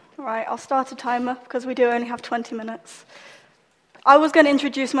Right, I'll start a timer because we do only have 20 minutes. I was going to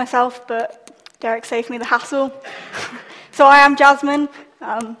introduce myself, but Derek saved me the hassle. So I am Jasmine.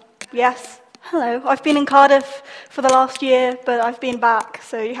 Yes, hello. I've been in Cardiff for the last year, but I've been back,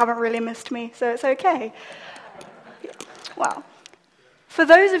 so you haven't really missed me, so it's okay. Wow. For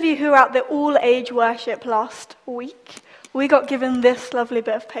those of you who were at the all-age worship last week, we got given this lovely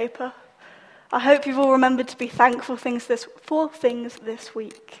bit of paper. I hope you've all remembered to be thankful for things this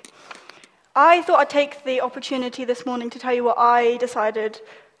week. I thought I'd take the opportunity this morning to tell you what I decided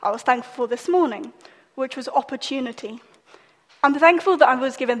I was thankful for this morning, which was opportunity. I'm thankful that I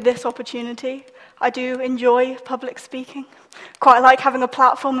was given this opportunity. I do enjoy public speaking. Quite like having a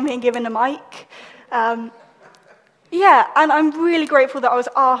platform and being given a mic. And I'm really grateful that I was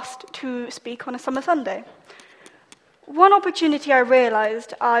asked to speak on a summer Sunday. One opportunity I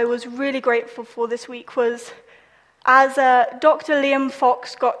realised I was really grateful for this week was as Dr. Liam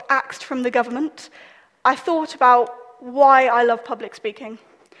Fox got axed from the government, I thought about why I love public speaking.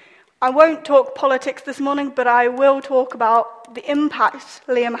 I won't talk politics this morning, but I will talk about the impact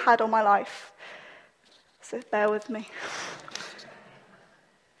Liam had on my life. So bear with me.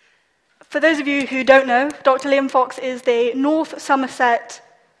 For those of you who don't know, Dr. Liam Fox is the North Somerset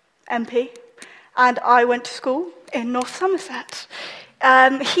MP, and I went to school in North Somerset.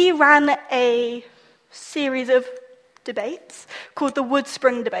 He ran a series of debates called the Wood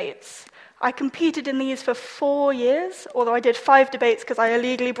Spring Debates. I competed in these for 4 years, although I did 5 debates because I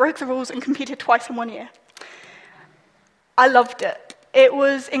illegally broke the rules and competed twice in 1 year. I loved it. It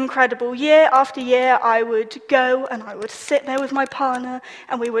was incredible. Year after year, I would go and I would sit there with my partner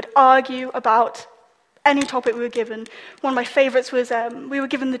and we would argue about any topic we were given. One of my favourites was we were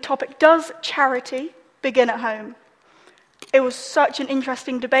given the topic, does charity begin at home? It was such an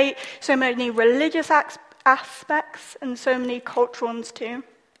interesting debate, so many religious aspects and so many cultural ones too.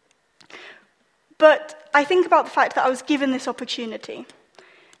 But I think about the fact that I was given this opportunity.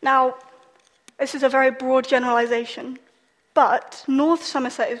 Now, this is a very broad generalisation, but North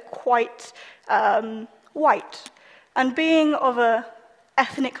Somerset is quite white. And being of an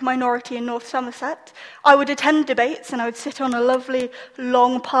ethnic minority in North Somerset, I would attend debates and I would sit on a lovely,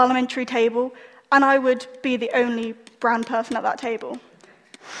 long parliamentary table, and I would be the only brown person at that table.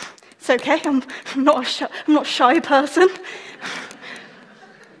 It's okay, I'm not a shy person.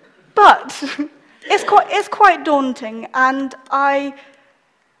 But it's quite daunting, and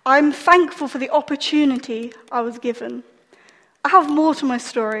I'm thankful for the opportunity I was given. I have more to my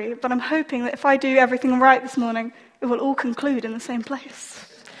story, but I'm hoping that if I do everything right this morning, it will all conclude in the same place.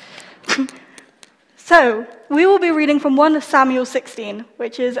 So, we will be reading from 1 Samuel 16,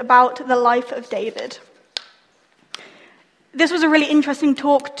 which is about the life of David. This was a really interesting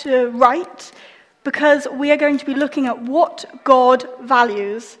talk to write, because we are going to be looking at what God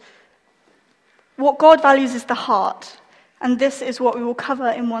values. What God values is the heart, and this is what we will cover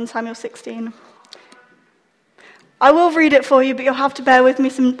in 1 Samuel 16. I will read it for you, but you'll have to bear with me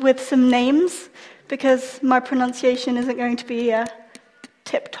with some names, because my pronunciation isn't going to be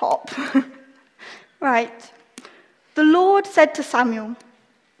tip-top. Right. The Lord said to Samuel,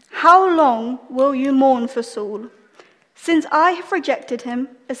 "How long will you mourn for Saul, since I have rejected him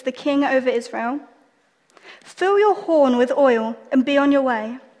as the king over Israel? Fill your horn with oil and be on your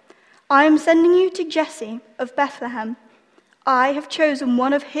way. I am sending you to Jesse of Bethlehem. I have chosen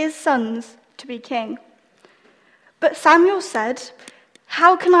one of his sons to be king." But Samuel said,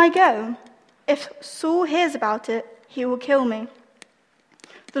 "How can I go? If Saul hears about it, he will kill me."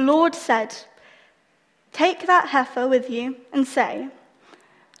 The Lord said, "Take that heifer with you and say,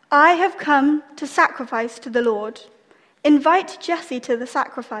 'I have come to sacrifice to the Lord.' Invite Jesse to the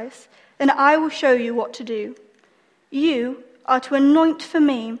sacrifice, and I will show you what to do. You are to anoint for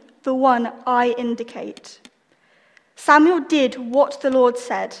me the one I indicate." Samuel did what the Lord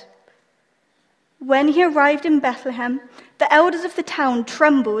said. When he arrived in Bethlehem, the elders of the town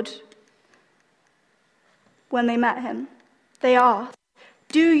trembled when they met him. They asked,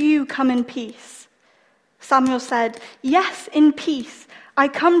 "Do you come in peace?" Samuel said, "Yes, in peace. I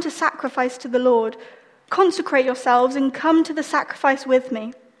come to sacrifice to the Lord. Consecrate yourselves and come to the sacrifice with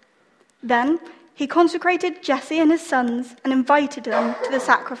me." Then he consecrated Jesse and his sons and invited them to the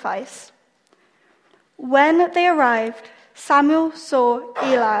sacrifice. When they arrived, Samuel saw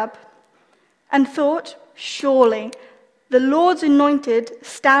Eliab and thought, "Surely the Lord's anointed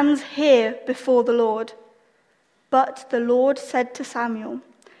stands here before the Lord." But the Lord said to Samuel,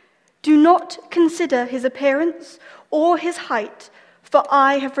 "Do not consider his appearance or his height, for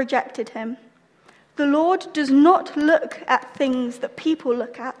I have rejected him. The Lord does not look at things that people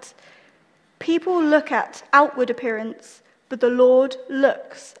look at. People look at outward appearance, but the Lord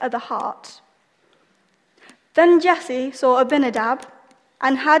looks at the heart." Then Jesse saw Abinadab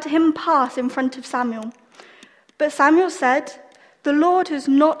and had him pass in front of Samuel. But Samuel said, "The Lord has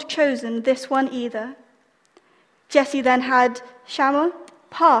not chosen this one either." Jesse then had Shammah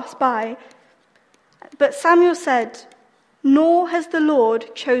pass by, but Samuel said, "Nor has the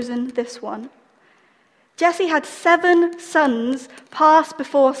Lord chosen this one." Jesse had 7 sons pass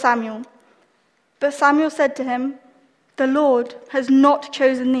before Samuel, but Samuel said to him, "The Lord has not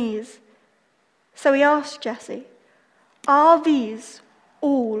chosen these." So he asked Jesse, "Are these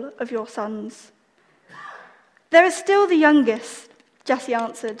all of your sons?" "There is still the youngest," Jesse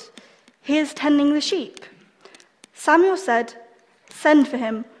answered. "He is tending the sheep." Samuel said, "Send for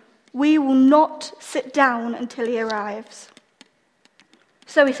him. We will not sit down until he arrives."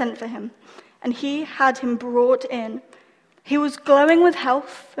 So he sent for him, and he had him brought in. He was glowing with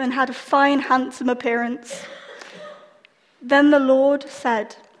health and had a fine, handsome appearance. Then the Lord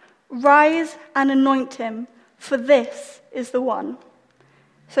said, "Rise and anoint him, for this is the one."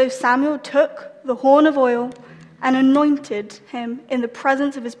 So Samuel took the horn of oil and anointed him in the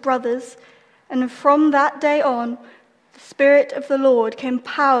presence of his brothers, and from that day on, the Spirit of the Lord came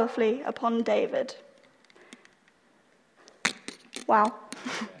powerfully upon David. Wow.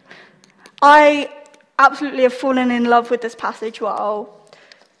 I absolutely have fallen in love with this passage while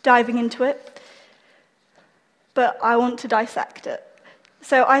diving into it, but I want to dissect it.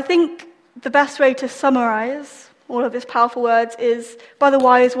 So I think the best way to summarize all of these powerful words is by the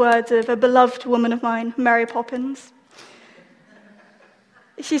wise words of a beloved woman of mine, Mary Poppins.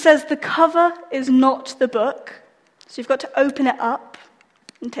 She says, "The cover is not the book, so you've got to open it up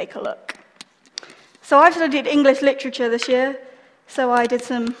and take a look." So I've studied English literature this year, so I did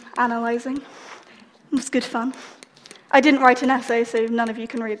some analysing. It was good fun. I didn't write an essay, so none of you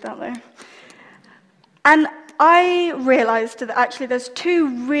can read that though. And I realised that actually there's 2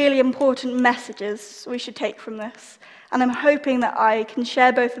 really important messages we should take from this. And I'm hoping that I can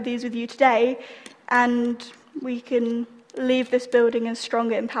share both of these with you today, and we can leave this building as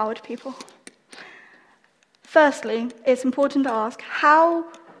stronger, empowered people. Firstly, it's important to ask, how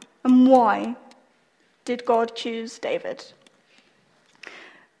and why did God choose David?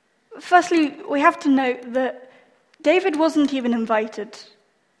 Firstly, we have to note that David wasn't even invited.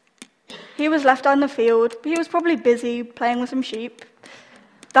 He was left out in the field. He was probably busy playing with some sheep.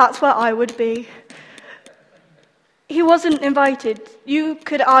 That's where I would be. He wasn't invited. You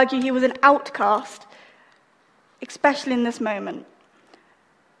could argue he was an outcast, especially in this moment.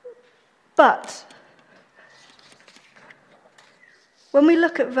 But when we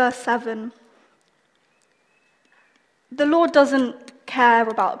look at verse 7, the Lord doesn't care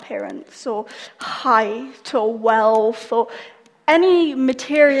about appearance or height or wealth or any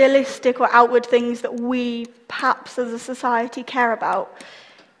materialistic or outward things that we, perhaps as a society, care about.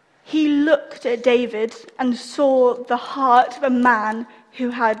 He looked at David and saw the heart of a man who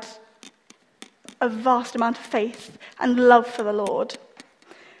had a vast amount of faith and love for the Lord.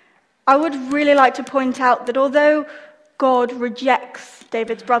 I would really like to point out that although God rejects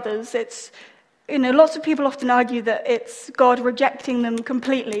David's brothers, it's, lots of people often argue that it's God rejecting them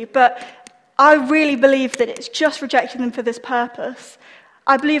completely, but I really believe that it's just rejecting them for this purpose.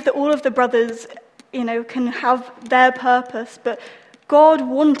 I believe that all of the brothers, can have their purpose, but God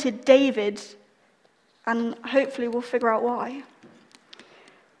wanted David, and hopefully we'll figure out why.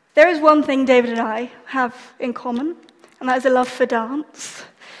 There is one thing David and I have in common, and that is a love for dance.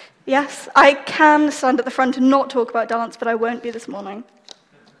 Yes, I can stand at the front and not talk about dance, but I won't be this morning.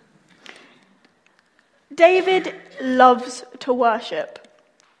 David loves to worship.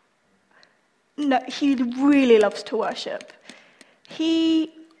 No, he really loves to worship.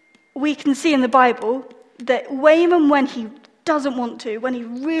 We can see in the Bible that even when he doesn't want to, when he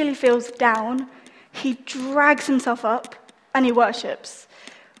really feels down, he drags himself up and he worships.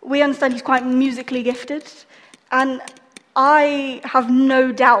 We understand he's quite musically gifted, and I have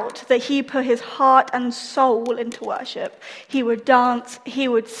no doubt that he put his heart and soul into worship. He would dance, he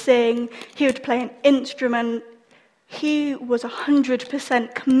would sing, he would play an instrument. He was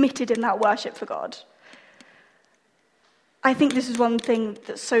 100% committed in that worship for God. I think this is one thing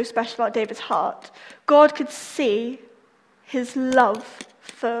that's so special about David's heart. God could see his love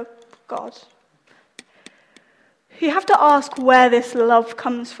for God. You have to ask where this love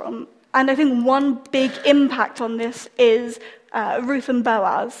comes from. And I think one big impact on this is Ruth and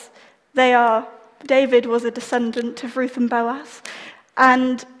Boaz. David was a descendant of Ruth and Boaz.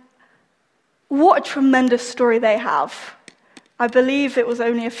 And what a tremendous story they have. I believe it was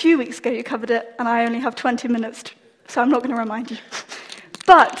only a few weeks ago you covered it, and I only have 20 minutes, so I'm not going to remind you.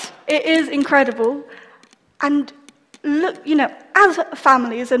 But it is incredible. And look, as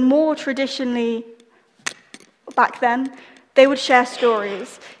families, and more traditionally back then, they would share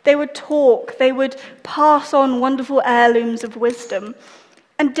stories, they would talk, they would pass on wonderful heirlooms of wisdom.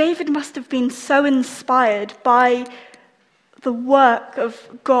 And David must have been so inspired by the work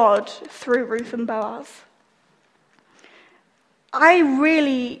of God through Ruth and Boaz. I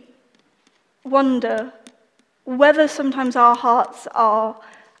really wonder whether sometimes our hearts are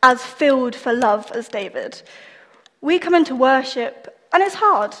as filled for love as David. We come into worship, and it's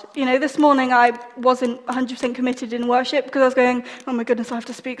hard. This morning I wasn't 100% committed in worship because I was going, oh my goodness, I have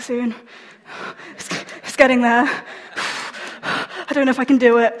to speak soon. It's getting there. I don't know if I can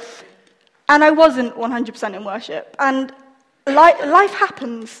do it. And I wasn't 100% in worship. And life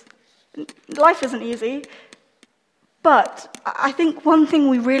happens. Life isn't easy. But I think one thing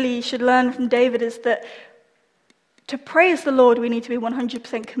we really should learn from David is that to praise the Lord, we need to be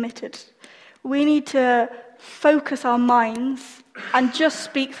 100% committed. We need to focus our minds and just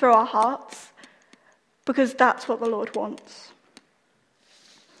speak through our hearts, because that's what the Lord wants.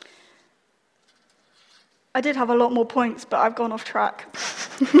 I did have a lot more points, but I've gone off track.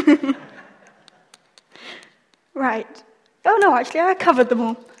 Right. Oh no, actually, I covered them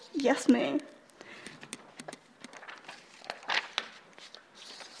all. Yes, me.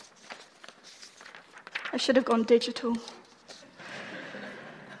 I should have gone digital.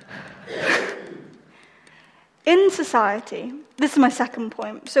 In society, this is my second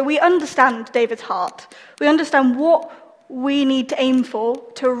point. So we understand David's heart. We understand what we need to aim for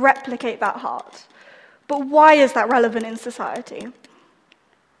to replicate that heart. But why is that relevant in society?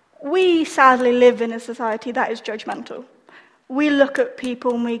 We sadly live in a society that is judgmental. We look at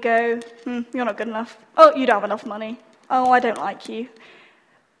people and we go, you're not good enough. Oh, you don't have enough money. Oh, I don't like you.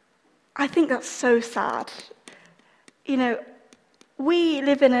 I think that's so sad. We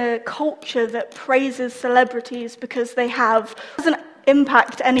live in a culture that praises celebrities because they doesn't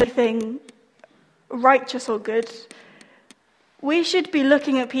impact anything righteous or good. We should be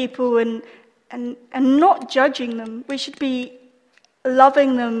looking at people and not judging them. We should be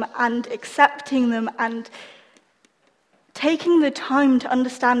loving them and accepting them and taking the time to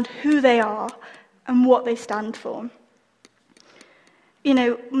understand who they are and what they stand for.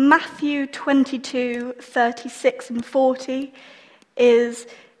 Matthew 22:36 and 40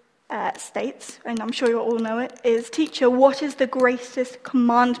 states, and I'm sure you all know it, is, "Teacher, what is the greatest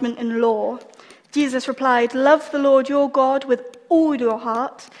commandment in law?" Jesus replied, "Love the Lord your God with all your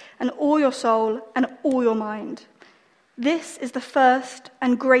heart and all your soul and all your mind. This is the first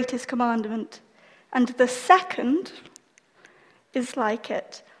and greatest commandment. And the second is like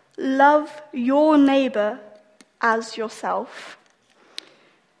it. Love your neighbor as yourself."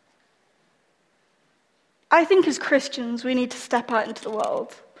 I think as Christians, we need to step out into the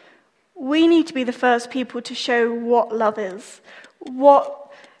world. We need to be the first people to show what love is,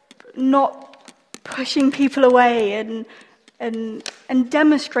 not pushing people away and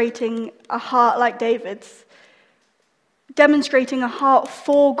demonstrating a heart like David's, demonstrating a heart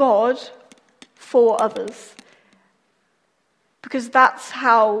for God, for others, because that's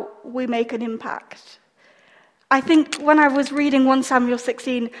how we make an impact. I think when I was reading 1 Samuel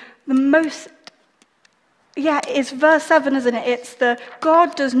 16, it's verse 7, isn't it? It's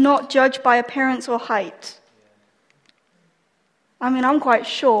God does not judge by appearance or height. I'm quite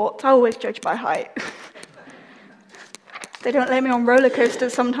short. I always judge by height. They don't let me on roller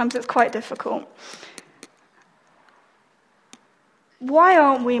coasters. Sometimes it's quite difficult. Why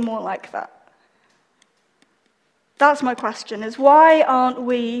aren't we more like that? That's my question, is why aren't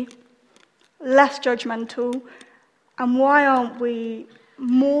we less judgmental, and why aren't we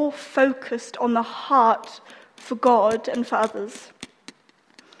more focused on the heart for God and for others?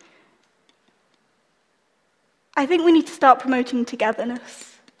 I think we need to start promoting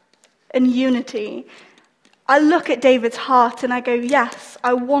togetherness and unity. I look at David's heart and I go, yes,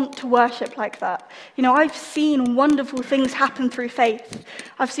 I want to worship like that. I've seen wonderful things happen through faith.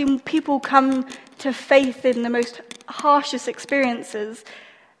 I've seen people come to faith in the most harshest experiences.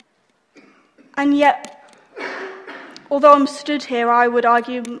 And yet, although I'm stood here, I would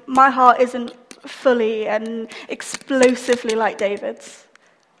argue my heart isn't fully and explosively like David's,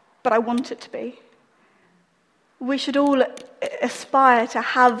 but I want it to be. We should all aspire to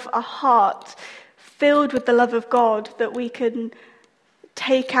have a heart filled with the love of God that we can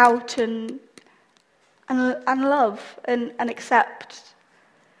take out and love and accept.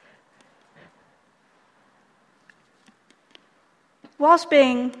 Whilst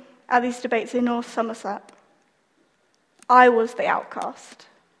being at these debates in North Somerset, I was the outcast.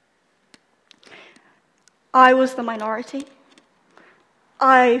 I was the minority.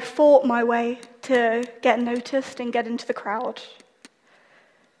 I fought my way to get noticed and get into the crowd.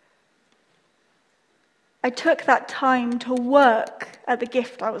 I took that time to work at the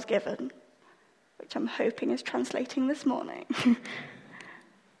gift I was given, which I'm hoping is translating this morning.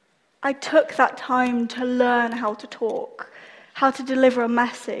 I took that time to learn how to talk, how to deliver a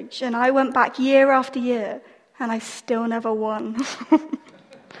message, and I went back year after year, and I still never won.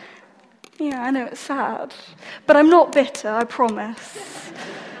 Yeah, I know it's sad, but I'm not bitter, I promise.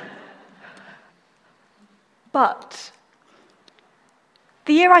 But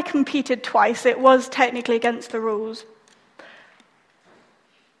the year I competed twice, it was technically against the rules.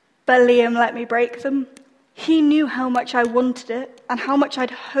 But Liam let me break them. He knew how much I wanted it and how much I'd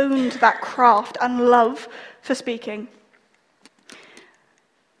honed that craft and love for speaking.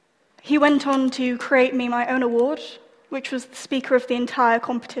 He went on to create me my own award, which was the speaker of the entire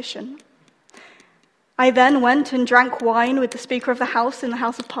competition. I then went and drank wine with the Speaker of the House in the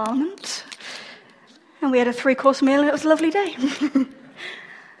House of Parliament. And we had a 3-course meal and it was a lovely day.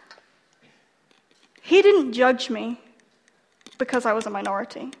 He didn't judge me because I was a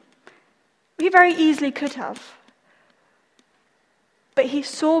minority. He very easily could have. But he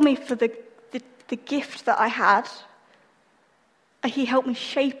saw me for the gift that I had. He helped me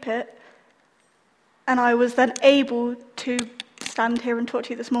shape it. And I was then able to stand here and talk to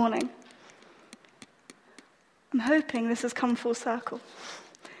you this morning. I'm hoping this has come full circle.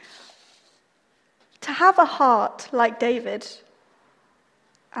 To have a heart like David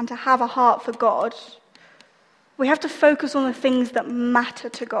and to have a heart for God, we have to focus on the things that matter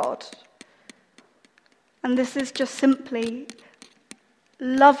to God. And this is just simply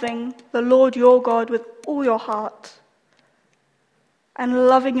loving the Lord your God with all your heart and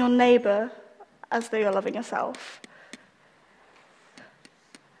loving your neighbor as though you're loving yourself.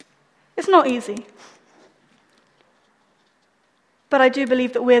 It's not easy. But I do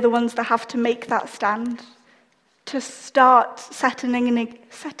believe that we're the ones that have to make that stand, to start setting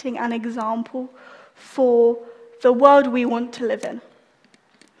an example for the world we want to live in.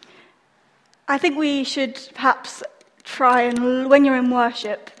 I think we should perhaps try and, when you're in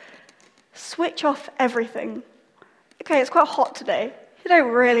worship, switch off everything. Okay, it's quite hot today. You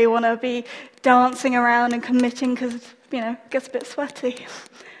don't really want to be dancing around and committing because, it gets a bit sweaty.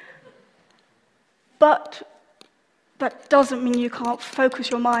 But that doesn't mean you can't focus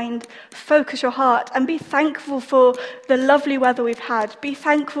your mind, focus your heart, and be thankful for the lovely weather we've had. Be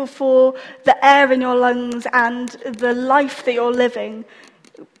thankful for the air in your lungs and the life that you're living.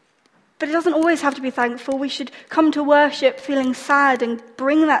 But it doesn't always have to be thankful. We should come to worship feeling sad and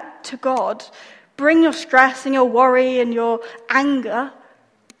bring that to God. Bring your stress and your worry and your anger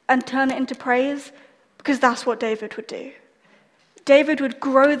and turn it into praise, because that's what David would do. David would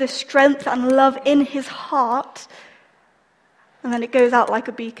grow this strength and love in his heart, and then it goes out like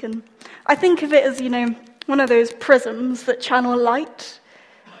a beacon. I think of it as, one of those prisms that channel light.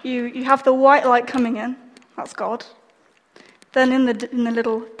 You have the white light coming in, that's God. Then in the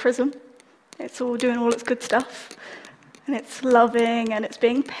little prism, it's all doing all its good stuff. And it's loving, and it's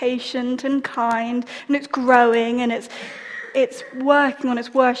being patient and kind, and it's growing, and it's working on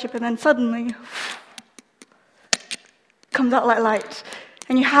its worship, and then suddenly comes out like light.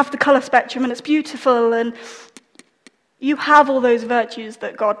 And you have the colour spectrum, and it's beautiful, and you have all those virtues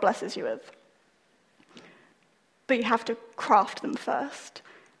that God blesses you with. But you have to craft them first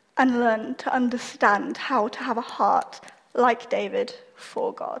and learn to understand how to have a heart like David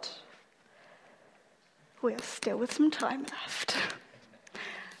for God. We are still with some time left,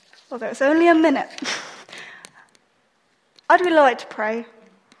 although it's only a minute. I'd really like to pray,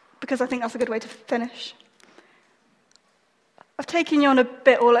 because I think that's a good way to finish. I've taken you on a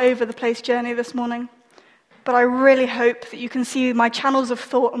bit all over the place journey this morning, but I really hope that you can see my channels of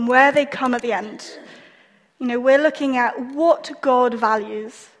thought and where they come at the end. We're looking at what God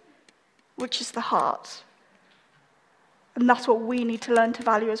values, which is the heart. And that's what we need to learn to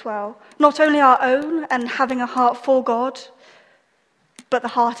value as well. Not only our own and having a heart for God, but the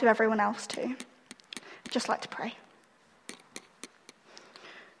heart of everyone else too. I'd just like to pray.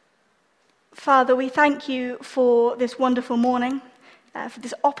 Father, we thank you for this wonderful morning, for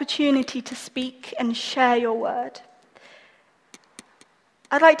this opportunity to speak and share your word.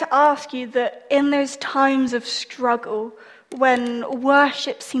 I'd like to ask you that in those times of struggle, when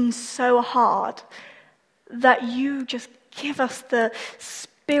worship seems so hard, that you just give us the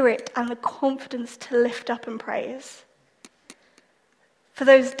spirit and the confidence to lift up and praise. For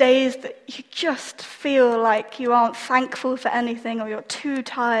those days that you just feel like you aren't thankful for anything or you're too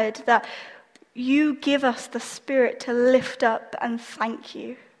tired, that you give us the spirit to lift up and thank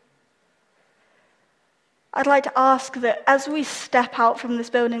you. I'd like to ask that as we step out from this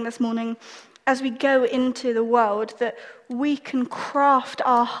building this morning, as we go into the world, that we can craft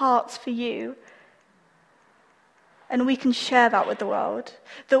our hearts for you and we can share that with the world.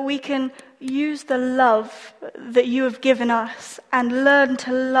 That we can use the love that you have given us and learn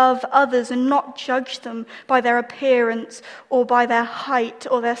to love others and not judge them by their appearance or by their height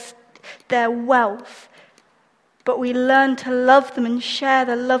or their wealth. But we learn to love them and share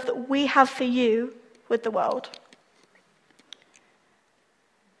the love that we have for you with the world.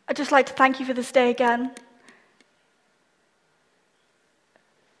 I'd just like to thank you for this day again.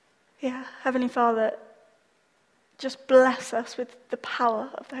 Yeah, Heavenly Father, just bless us with the power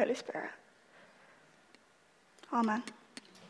of the Holy Spirit. Amen.